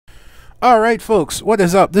Alright folks, what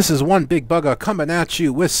is up? This is One Big Bugger coming at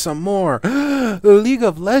you with some more League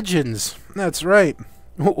of Legends. That's right.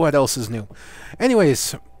 What else is new?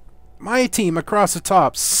 Anyways, my team across the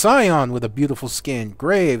top, Scion with a beautiful skin,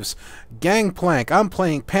 Graves, Gangplank, I'm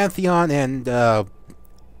playing Pantheon, and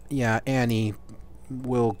yeah, Annie,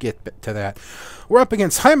 we'll get to that. We're up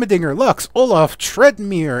against Heimerdinger, Lux, Olaf,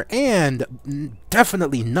 Treadmere, and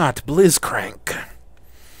definitely not Blizzcrank.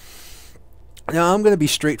 Now, I'm going to be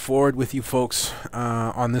straightforward with you folks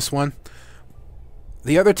on this one.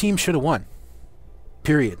 The other team should have won.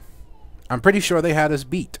 Period. I'm pretty sure they had us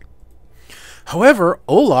beat. However,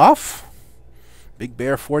 Olaf, Big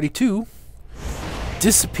Bear 42,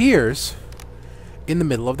 disappears in the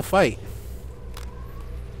middle of the fight.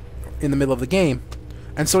 In the middle of the game.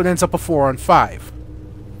 And so it ends up a 4-on-5.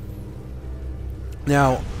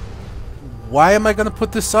 Now, why am I going to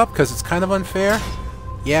put this up? Because it's kind of unfair.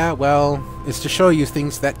 Yeah, well, it's to show you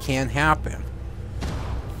things that can happen.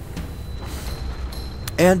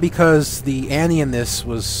 And because the Annie in this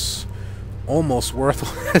was almost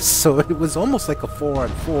worthless, so it was almost like a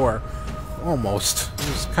 4-on-4. Almost. It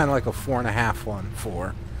was kind of like a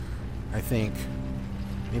 4.5-on-4, I think.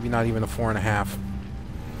 Maybe not even a 4.5.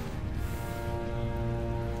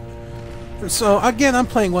 So, again, I'm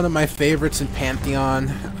playing one of my favorites in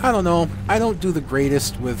Pantheon. I don't know. I don't do the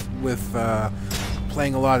greatest with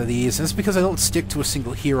playing a lot of these, and it's because I don't stick to a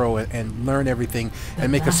single hero and learn everything and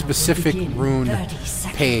make a specific rune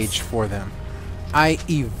page for them. I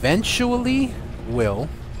eventually will.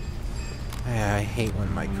 I hate when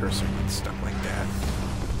my cursor gets stuck like that.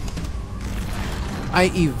 I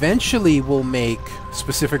eventually will make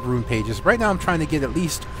specific rune pages. Right now I'm trying to get at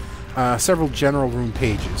least several general rune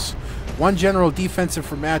pages. One general defensive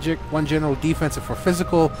for magic, one general defensive for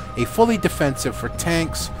physical, a fully defensive for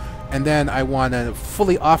tanks, and then I want a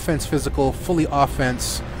fully offense physical, fully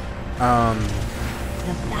offense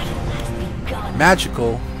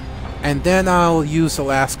magical, and then I'll use the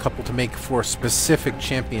last couple to make for specific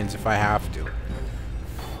champions if I have to.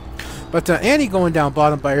 But Annie going down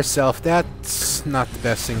bottom by herself, that's not the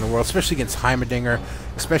best thing in the world, especially against Heimerdinger,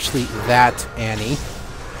 especially that Annie.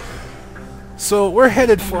 So we're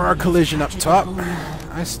headed for our collision up top.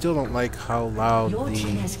 I still don't like how loud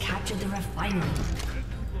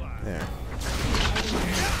There.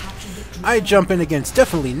 I jump in against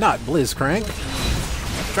definitely not Blizzcrank.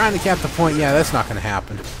 Trying to cap the point, yeah, that's not going to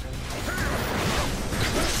happen.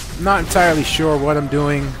 Not entirely sure what I'm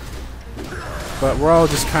doing, but we're all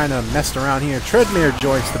just kind of messed around here. Treadmere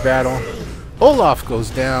joins the battle. Olaf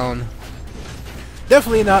goes down.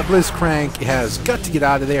 Definitely not Blizzcrank. He has got to get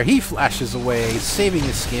out of there. He flashes away, saving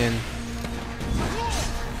his skin.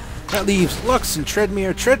 That leaves Lux and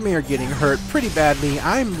Treadmere. Treadmere getting hurt pretty badly.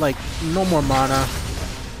 I'm like, no more mana.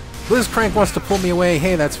 Blizzcrank wants to pull me away.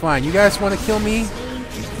 Hey, that's fine. You guys want to kill me?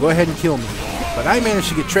 Go ahead and kill me. But I managed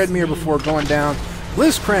to get Treadmere before going down.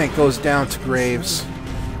 Blizzcrank goes down to Graves.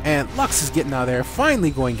 And Lux is getting out of there.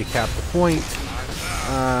 Finally going to cap the point.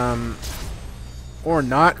 Or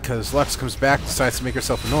not, because Lux comes back, decides to make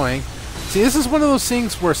herself annoying. See, this is one of those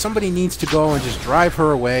things where somebody needs to go and just drive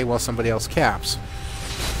her away while somebody else caps.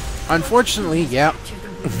 Unfortunately, yeah,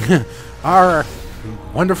 our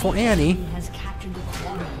wonderful Annie,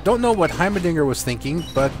 don't know what Heimerdinger was thinking,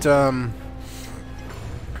 but, and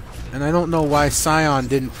I don't know why Scion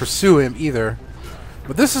didn't pursue him either,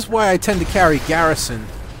 but this is why I tend to carry Garrison,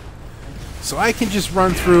 so I can just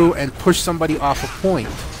run through and push somebody off a point.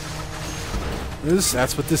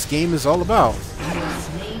 That's what this game is all about.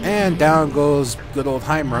 And down goes good old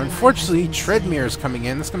Heimer. Unfortunately, Treadmere is coming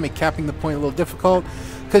in. That's going to make capping the point a little difficult.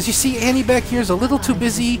 Because you see, Annie back here is a little too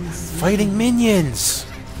busy fighting minions.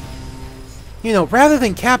 You know, rather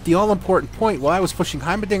than cap the all-important point while I was pushing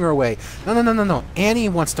Heimerdinger away. No. Annie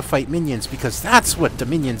wants to fight minions because that's what the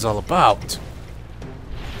minion's all about.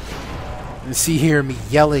 And see here me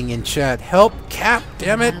yelling in chat, help, cap,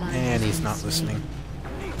 damn it. And he's not listening.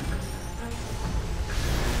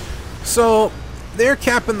 So, they're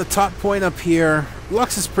capping the top point up here.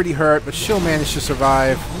 Lux is pretty hurt, but she'll manage to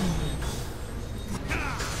survive.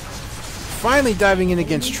 Finally diving in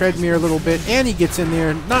against Treadmere a little bit. Annie gets in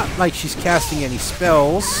there, not like she's casting any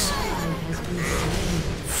spells.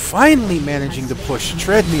 Finally managing to push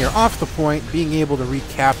Treadmere off the point, being able to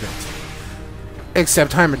recap it.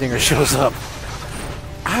 Except Heimerdinger shows up.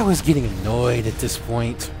 I was getting annoyed at this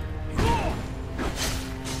point.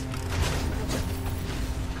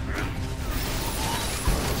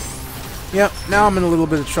 Yep, now I'm in a little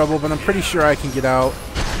bit of trouble, but I'm pretty sure I can get out.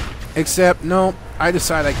 Except, no, I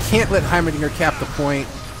decide I can't let Heimerdinger cap the point.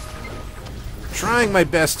 Trying my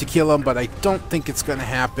best to kill him, but I don't think it's going to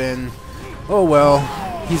happen. Oh well.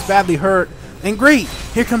 He's badly hurt. And great!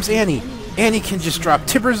 Here comes Annie. Annie can just drop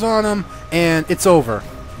tibbers on him, and it's over.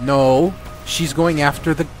 No, she's going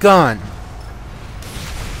after the gun.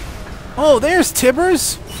 Oh, there's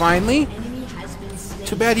Tibbers, finally.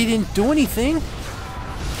 Too bad he didn't do anything.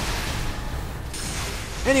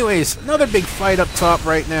 Anyways, another big fight up top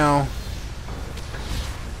right now.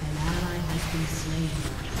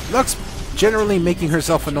 Lux generally making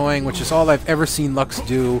herself annoying, which is all I've ever seen Lux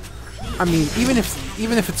do. I mean, even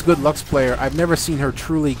if it's a good Lux player, I've never seen her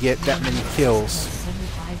truly get that many kills.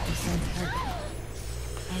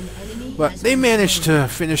 But they managed to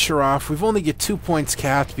finish her off. We've only get 2 points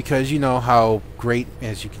capped because you know how great,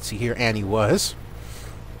 as you can see here, Annie was.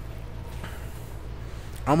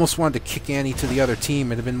 I almost wanted to kick Annie to the other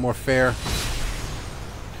team. It'd have been more fair.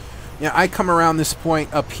 Yeah, I come around this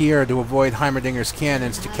point up here to avoid Heimerdinger's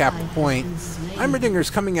cannons to cap the point.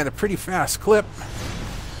 Heimerdinger's coming at a pretty fast clip.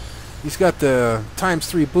 He's got the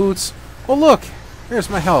 ×3 boots. Oh look, there's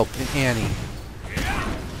my help in Annie.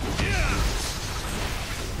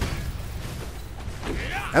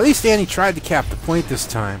 At least Annie tried to cap the point this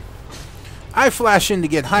time. I flash in to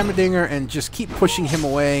get Heimerdinger and just keep pushing him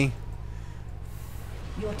away.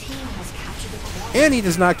 Annie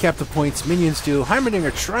does not cap the points, minions do.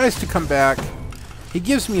 Heimerdinger tries to come back. He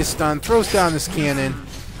gives me a stun, throws down his cannon.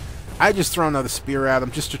 I just throw another spear at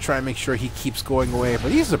him just to try and make sure he keeps going away,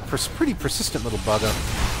 but he's a pretty persistent little bugger.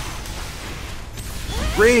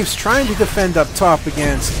 Graves trying to defend up top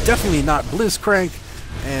against definitely not Blitzcrank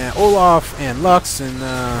and Olaf and Lux, and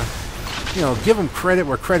you know, give him credit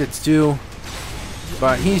where credit's due,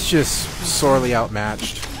 but he's just sorely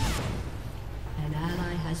outmatched. An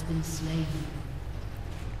ally has been slain.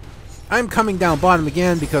 I'm coming down bottom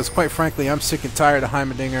again because, quite frankly, I'm sick and tired of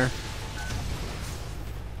Heimerdinger.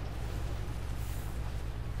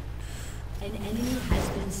 An enemy has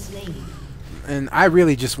been slain. And I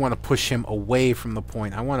really just want to push him away from the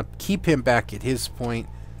point. I want to keep him back at his point.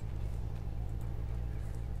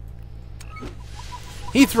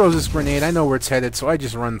 He throws his grenade. I know where it's headed, so I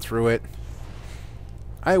just run through it.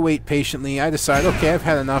 I wait patiently. I decide, okay, I've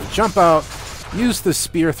had enough. Jump out. Use the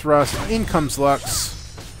spear thrust. In comes Lux.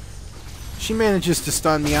 She manages to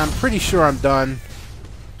stun me. I'm pretty sure I'm done.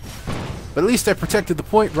 But at least I protected the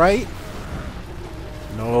point, right?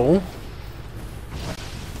 No.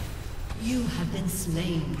 You have been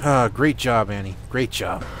slain. Great job, Annie. Great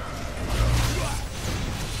job.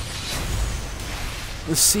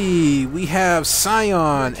 Let's see. We have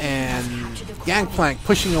Scion and Gangplank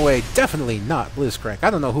pushing away. Definitely not Blitzcrank. I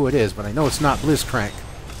don't know who it is, but I know it's not Blitzcrank.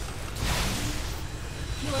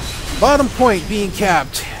 Bottom point being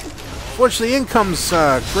capped. Fortunately, in comes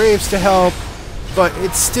Graves to help, but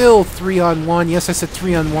it's still 3-on-1. Yes, I said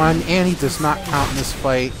 3-on-1. Annie does not count in this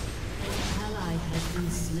fight.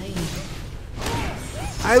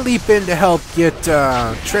 I leap in to help get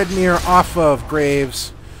Treadmere off of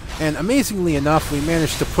Graves, and amazingly enough, we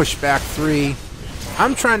managed to push back 3.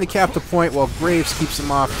 I'm trying to cap the point while Graves keeps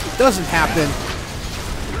him off. It doesn't happen.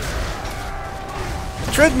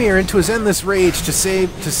 Treadmere into his endless rage to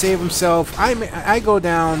save himself. I go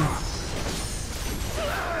down.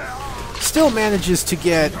 Still manages to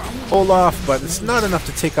get Olaf, but it's not enough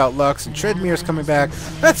to take out Lux, and Treadmere's coming back.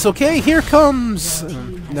 That's okay. Here comes.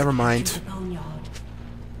 Never mind.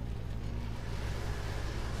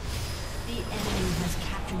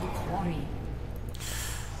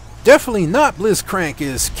 Definitely not Blitzcrank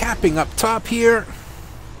is capping up top here.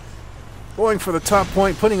 Going for the top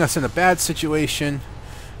point, putting us in a bad situation.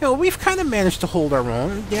 You know, we've kind of managed to hold our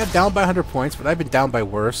own. Yeah, down by 100 points, but I've been down by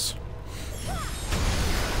worse.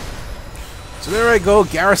 So there I go,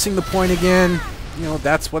 garrisoning the point again. You know,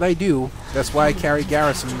 that's what I do. That's why I carry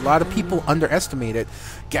Garrison. A lot of people underestimate it.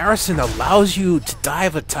 Garrison allows you to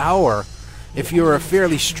dive a tower if you're a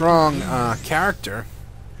fairly strong character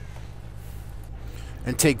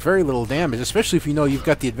and take very little damage, especially if you know you've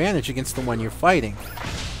got the advantage against the one you're fighting.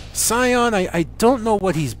 Scion, I don't know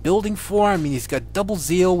what he's building for. I mean, he's got double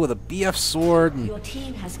zeal with a BF sword. And your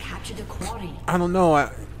team has captured a quarry. I don't know.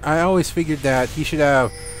 I always figured that he should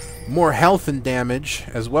have more health and damage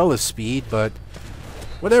as well as speed, but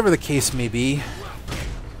whatever the case may be.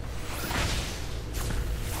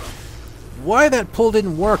 Why that pull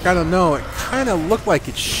didn't work, I don't know. It kind of looked like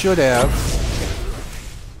it should have.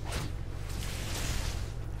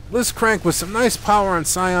 Blitzcrank with some nice power on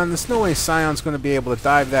Scion. There's no way Scion's going to be able to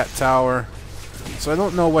dive that tower. So I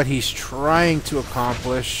don't know what he's trying to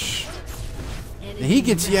accomplish. And he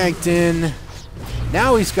gets yanked in.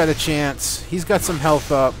 Now he's got a chance. He's got some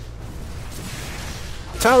health up.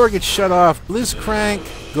 Tower gets shut off. Blitzcrank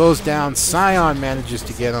goes down. Scion manages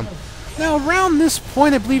to get him. Now, around this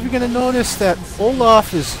point, I believe you're going to notice that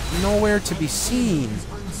Olaf is nowhere to be seen.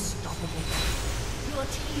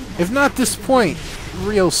 If not this point,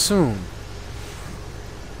 real soon.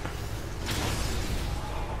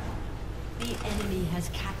 The enemy has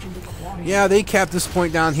captured the quarry. Yeah, they capped this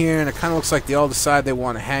point down here, and it kind of looks like they all decide they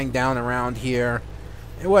want to hang down around here.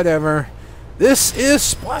 Whatever. This is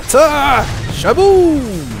Sparta!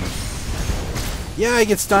 Shaboom! Yeah, I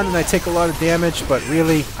get stunned and I take a lot of damage, but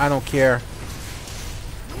really, I don't care.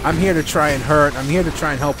 I'm here to try and hurt. I'm here to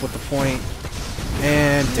try and help with the point.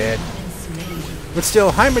 And dead. But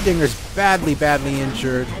still, Heimerdinger's badly, badly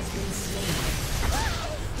injured.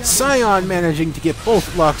 Scion managing to get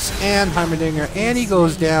both Lux and Heimerdinger, and he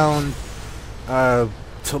goes down to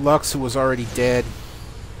Lux, who was already dead.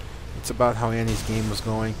 It's about how Annie's game was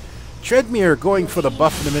going. Treadmere going for the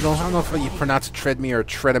buff in the middle. I don't know if you pronounce it Treadmere or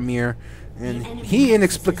Treadmere. And he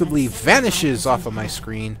inexplicably vanishes off of my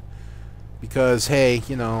screen. Because, hey,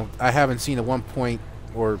 you know, I haven't seen a 1.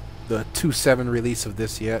 Or the 2.7 release of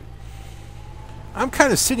this yet. I'm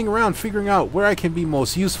kind of sitting around figuring out where I can be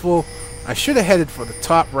most useful. I should have headed for the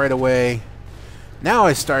top right away. Now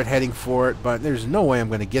I start heading for it, but there's no way I'm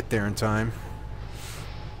going to get there in time.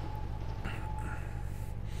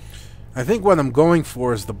 I think what I'm going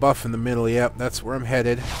for is the buff in the middle. Yep, that's where I'm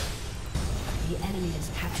headed. The enemy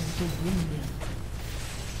has captured the windmill.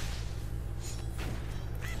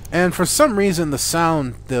 And for some reason, the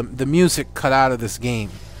sound, the music cut out of this game.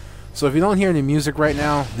 So if you don't hear any music right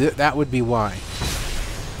now, that would be why.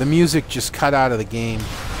 The music just cut out of the game.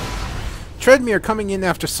 Treadmere coming in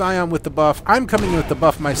after Scion with the buff. I'm coming in with the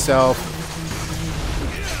buff myself.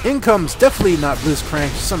 In comes definitely not Blitzcrank,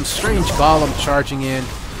 some strange golem charging in.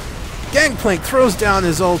 Gangplank throws down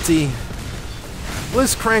his ulti.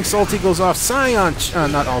 Blitzcrank's ulti goes off. Scion,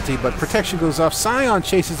 not ulti, but protection goes off. Scion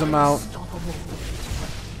chases him out.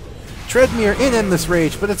 Treadmere in endless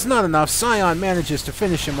rage, but it's not enough. Scion manages to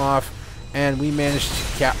finish him off, and we manage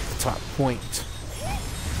to cap the top point.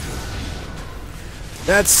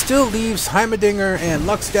 That still leaves Heimerdinger and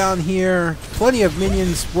Lux down here. Plenty of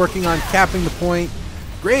minions working on capping the point.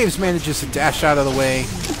 Graves manages to dash out of the way.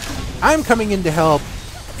 I'm coming in to help.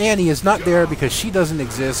 Annie is not there because she doesn't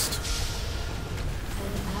exist.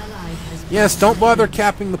 Yes, don't bother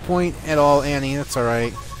capping the point at all, Annie. That's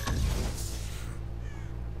alright.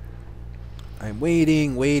 I'm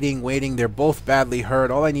waiting, waiting, waiting. They're both badly hurt.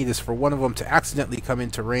 All I need is for one of them to accidentally come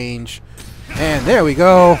into range. And there we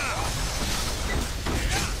go.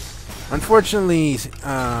 Unfortunately,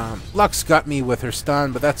 Lux got me with her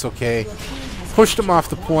stun, but that's okay. Pushed him off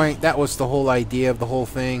the point. That was the whole idea of the whole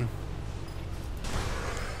thing.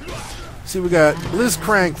 See, we got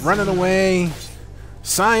Blitzcrank running away.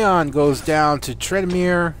 Scion goes down to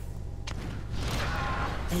Treadmere.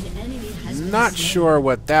 Not sure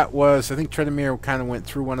what that was. I think Treadmere kind of went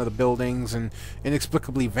through one of the buildings and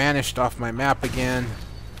inexplicably vanished off my map again.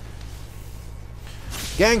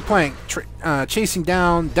 Gangplank chasing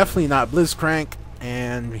down, definitely not Blitzcrank,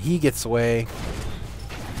 and he gets away.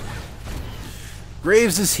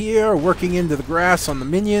 Graves is here, working into the grass on the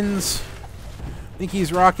minions. I think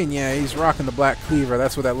he's rocking, yeah, he's rocking the Black Cleaver.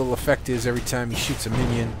 That's what that little effect is every time he shoots a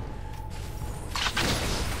minion.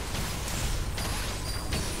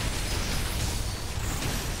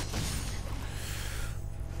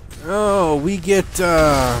 Oh, we get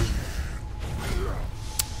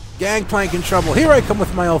Gangplank in trouble. Here I come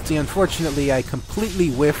with my ulti. Unfortunately, I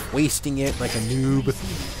completely whiff, wasting it like a noob.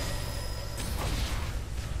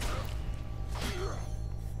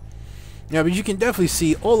 Yeah, but you can definitely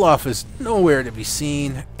see Olaf is nowhere to be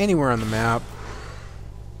seen anywhere on the map.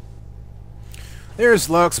 There's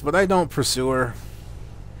Lux, but I don't pursue her.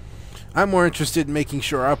 I'm more interested in making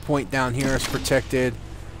sure our point down here is protected.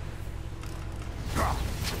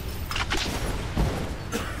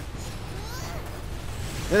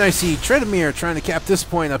 Then I see Treadmere trying to cap this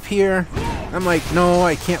point up here. I'm like, no,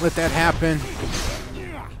 I can't let that happen.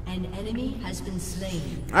 An enemy has been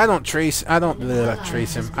slain. I don't chase him.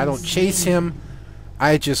 I don't chase him.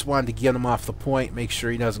 I just wanted to get him off the point, make sure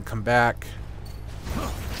he doesn't come back.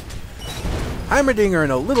 Heimerdinger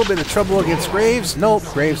in a little bit of trouble against Graves. Nope,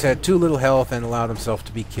 Graves had too little health and allowed himself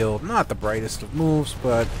to be killed. Not the brightest of moves,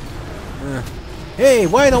 but... Hey,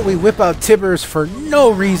 why don't we whip out Tibbers for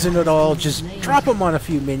no reason at all? Just drop him on a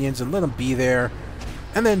few minions and let him be there.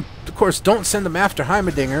 And then, of course, don't send them after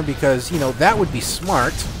Heimerdinger because, you know, that would be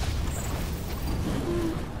smart.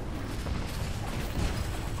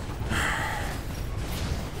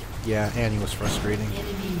 Yeah, Annie was frustrating.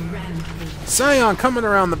 Scion coming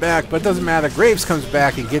around the back, but it doesn't matter. Graves comes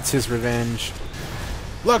back and gets his revenge.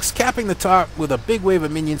 Lux capping the top with a big wave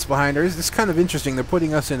of minions behind her. It's kind of interesting. They're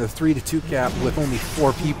putting us in a 3-2 cap with only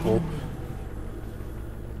 4 people.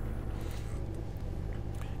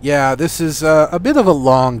 Yeah, this is a bit of a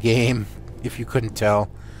long game, if you couldn't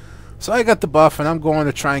tell. So I got the buff, and I'm going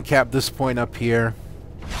to try and cap this point up here.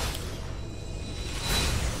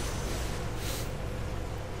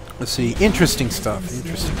 Let's see. Interesting stuff.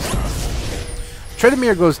 Interesting stuff.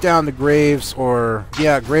 Tredemir goes down to Graves, or,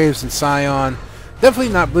 yeah, Graves and Scion.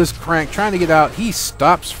 Definitely not Blitzcrank trying to get out. He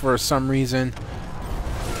stops for some reason.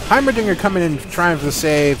 Heimerdinger coming in trying for the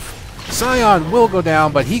save. Scion will go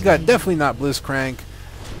down, but he got definitely not Blitzcrank.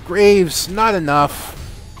 Graves, not enough.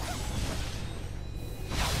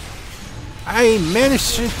 I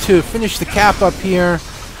managed to finish the cap up here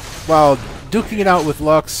while duking it out with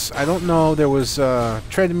Lux. I don't know, there was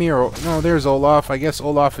Tredemir, or no, there's Olaf. I guess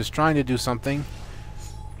Olaf is trying to do something.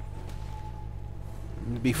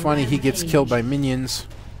 It'd be funny he gets killed by minions.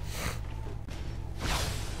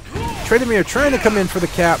 Tredemir trying to come in for the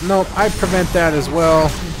cap. Nope, I prevent that as well.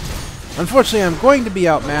 Unfortunately, I'm going to be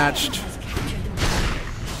outmatched.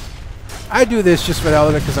 I do this just for the hell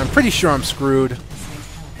of it because I'm pretty sure I'm screwed.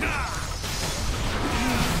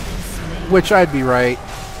 Which I'd be right.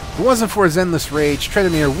 If it wasn't for his endless rage,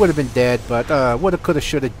 Tredemir would have been dead, but woulda, coulda,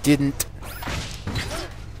 shoulda, didn't.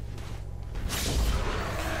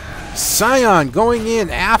 Scion going in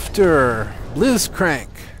after Blitzcrank.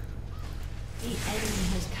 The enemy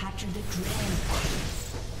has captured the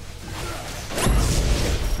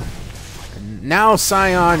dragon. Now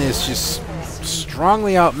Scion is just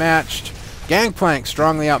strongly outmatched. Gangplank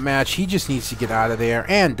strongly outmatched. He just needs to get out of there,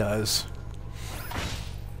 and does.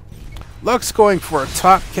 Lux going for a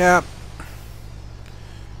top cap.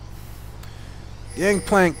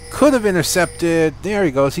 Gangplank could have intercepted. There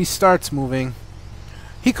he goes. He starts moving.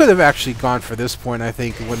 He could have actually gone for this point, I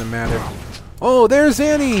think. It wouldn't have mattered. Oh, there's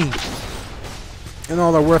Annie! And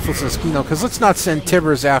all their worthlessness, you know, because let's not send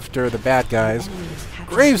Tibbers after the bad guys.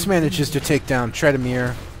 Graves manages to take down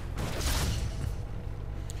Tredemir.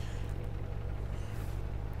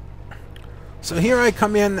 So here I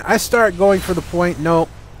come in. I start going for the point. Nope.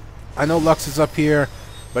 I know Lux is up here,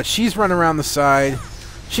 but she's running around the side.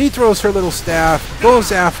 She throws her little staff,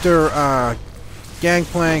 goes after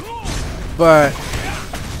Gangplank, but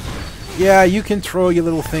yeah, you can throw your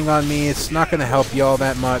little thing on me. It's not going to help you all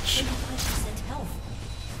that much.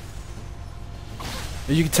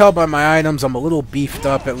 As you can tell by my items, I'm a little beefed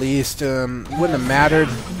up at least. Wouldn't have mattered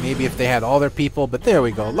maybe if they had all their people, but there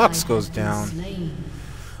we go. Lux goes down.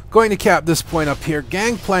 Going to cap this point up here.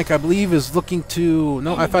 Gangplank, I believe, is looking to...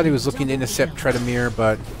 No, I thought he was looking to intercept Tredemir,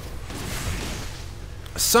 but...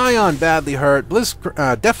 Scion badly hurt.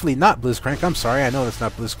 Definitely not Blitzcrank. I'm sorry, I know that's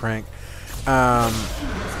not Blitzcrank.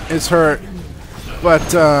 Is hurt. But,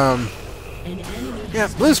 yeah,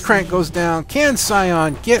 Blitzcrank goes down. Can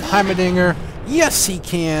Scion get Heimerdinger? Yes, he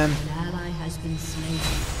can.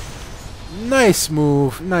 Nice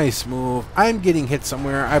move. Nice move. I'm getting hit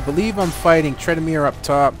somewhere. I believe I'm fighting Tredemir up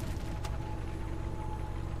top.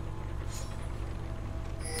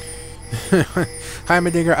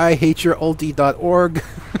 Heimerdinger, I hate your ulti.org.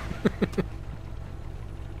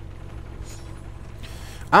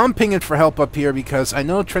 I'm pinging for help up here because I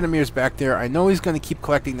know Tredemir's back there. I know he's going to keep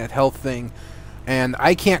collecting that health thing. And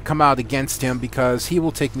I can't come out against him because he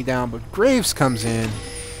will take me down. But Graves comes in.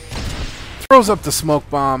 Throws up the smoke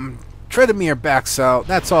bomb. Tredemir backs out.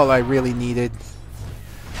 That's all I really needed.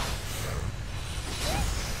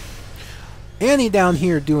 Annie down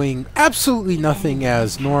here doing absolutely nothing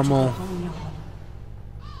as normal.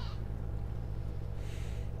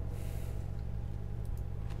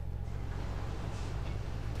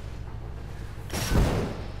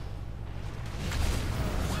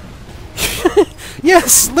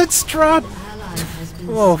 Yes, let's drop.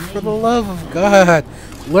 Oh, for the love of God.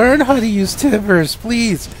 Learn how to use Tibbers,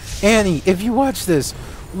 please. Annie, if you watch this,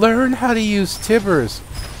 learn how to use Tibbers.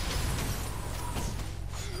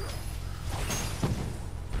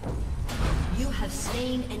 You have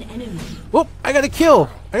slain an enemy. Whoop, I got a kill.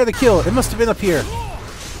 I got a kill. It must have been up here.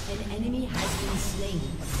 An enemy has been slain.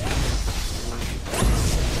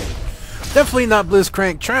 Definitely not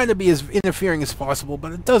Blitzcrank, trying to be as interfering as possible,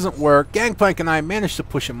 but it doesn't work. Gangplank and I managed to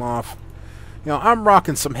push him off. You know, I'm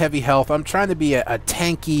rocking some heavy health. I'm trying to be a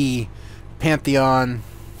tanky Pantheon.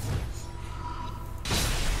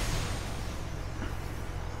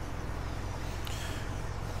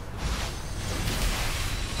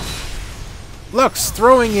 Lux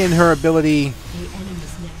throwing in her ability.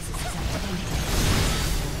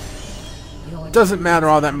 Doesn't matter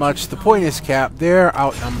all that much. The point is capped. They're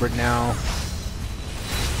outnumbered now.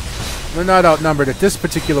 They're not outnumbered at this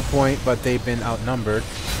particular point, but they've been outnumbered.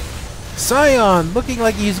 Scion, looking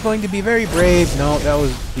like he's going to be very brave. No, that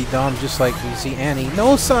would be dumb, just like we see Annie.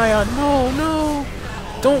 No, Scion, no, no.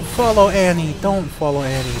 Don't follow Annie. Don't follow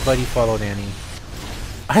Annie. But he followed Annie.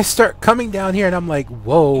 I start coming down here, and I'm like,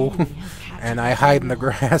 whoa. And I hide in the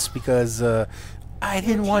grass because I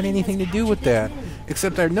didn't want anything to do with that.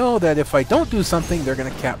 Except I know that if I don't do something, they're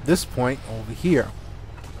going to cap this point over here.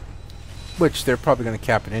 Which they're probably going to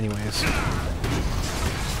cap it anyways.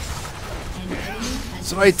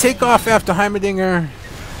 So I take off after Heimerdinger.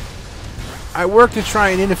 I work to try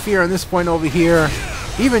and interfere on this point over here.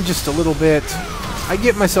 Even just a little bit. I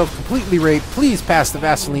get myself completely raped. Please pass the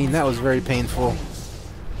Vaseline. That was very painful.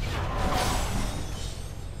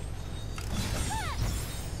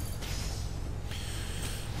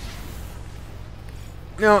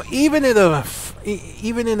 Now, even in a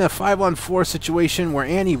 5-on-4 situation where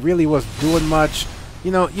Annie really wasn't doing much,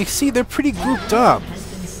 you know, you see they're pretty grouped up.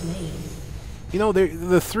 You know,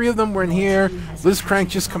 the three of them were in here. Blitzcrank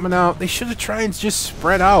just coming out. They should have tried and just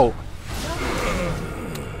spread out.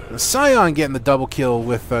 Scion getting the double kill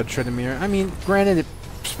with Tryndamere. I mean, granted,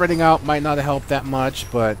 spreading out might not have helped that much,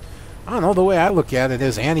 but I don't know. The way I look at it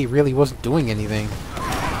is Annie really wasn't doing anything.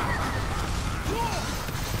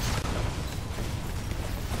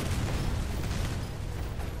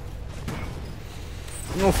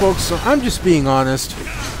 You know, folks, so I'm just being honest.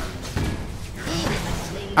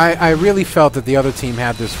 I really felt that the other team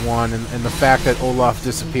had this one, and the fact that Olaf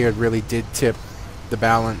disappeared really did tip the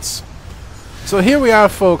balance. So here we are,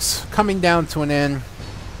 folks, coming down to an end.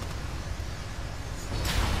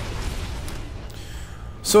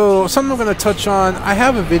 So something I'm going to touch on. I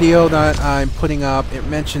have a video that I'm putting up. It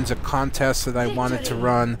mentions a contest that I wanted to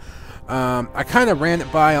run. I kind of ran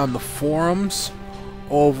it by on the forums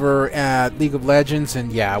over at League of Legends,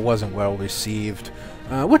 and yeah, it wasn't well received.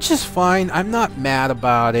 Which is fine. I'm not mad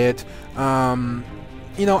about it.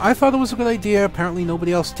 You know, I thought it was a good idea. Apparently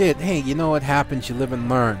nobody else did. Hey, you know what happens? You live and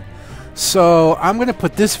learn. So I'm going to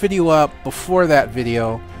put this video up before that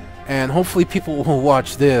video, and hopefully people will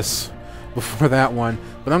watch this before that one.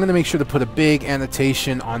 But I'm going to make sure to put a big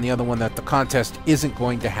annotation on the other one that the contest isn't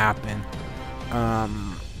going to happen.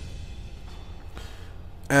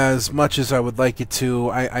 As much as I would like it to,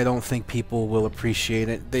 I don't think people will appreciate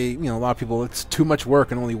it. You know, a lot of people, it's too much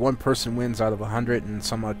work and only one person wins out of 100 and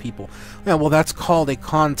some odd people. Yeah, well, that's called a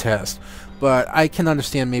contest. But I can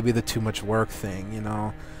understand maybe the too much work thing, you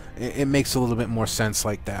know. It makes a little bit more sense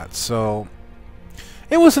like that. So,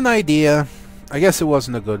 it was an idea. I guess it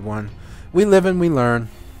wasn't a good one. We live and we learn.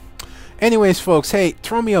 Anyways, folks, hey,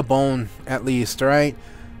 throw me a bone at least, alright?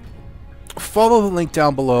 Follow the link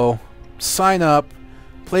down below. Sign up.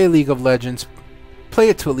 Play League of Legends, play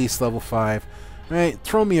it to at least level 5, right?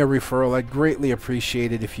 Throw me a referral. I'd greatly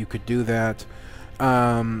appreciate it if you could do that.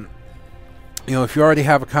 You know, if you already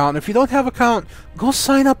have an account, if you don't have an account, go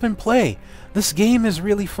sign up and play. This game is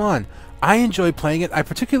really fun. I enjoy playing it. I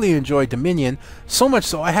particularly enjoy Dominion, so much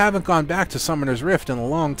so I haven't gone back to Summoner's Rift in a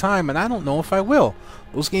long time, and I don't know if I will.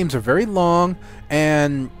 Those games are very long,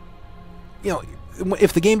 and, you know,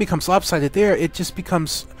 if the game becomes lopsided there, it just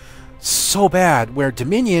becomes so bad, where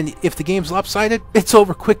Dominion, if the game's lopsided, it's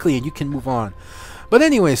over quickly and you can move on. But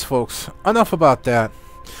anyways, folks, enough about that.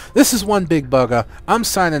 This is One Big Bugger. I'm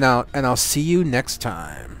signing out, and I'll see you next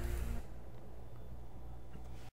time.